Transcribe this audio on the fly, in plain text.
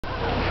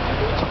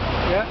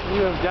Yeah,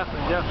 you have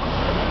definitely.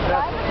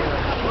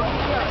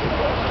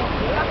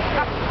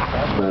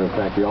 Matter of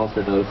fact, you're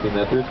also noticing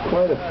that there's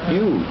quite a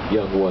few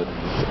young ones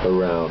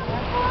around.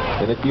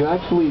 And if you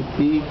actually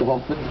see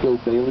dolphins go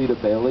belly to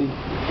belly,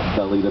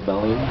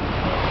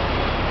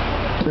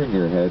 turn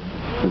your head,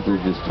 because they're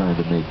just trying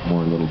to make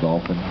more little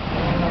dolphins.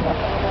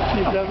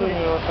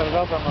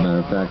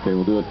 Matter of fact, they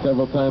will do it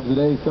several times a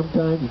day,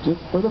 sometimes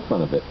just for the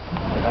fun of it.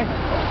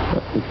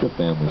 But it's a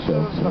family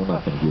show, so we're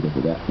not going to get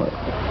into that part.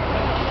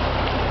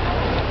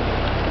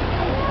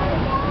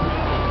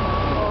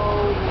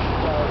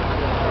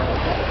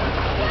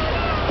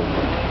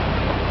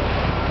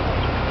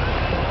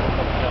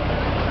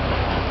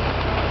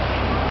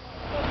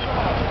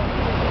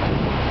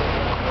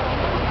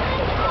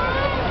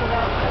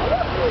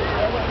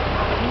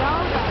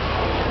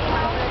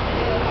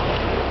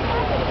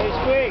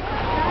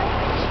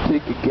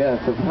 Take a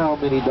guess of how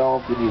many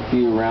dolphins you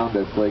see around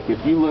us. Like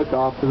if you look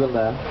off to the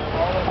left,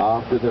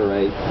 off to the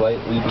right,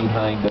 slightly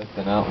behind us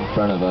and out in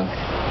front of us.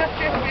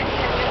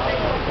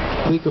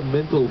 Take a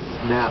mental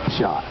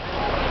snapshot.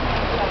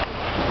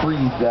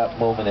 Freeze that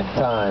moment in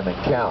time and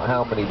count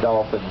how many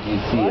dolphins you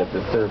see at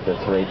the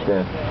surface right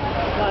then.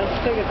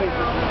 Let's take a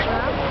picture.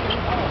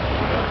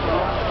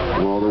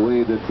 Well, the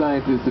way the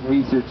scientists and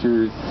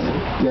researchers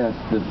guess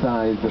the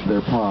size of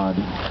their pod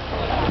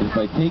is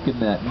by taking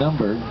that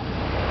number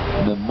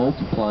and then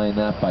multiplying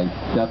that by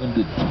 7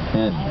 to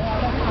 10.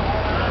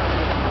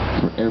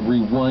 For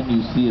every one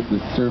you see at the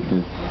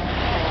surface,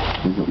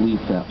 there's at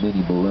least that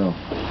many below.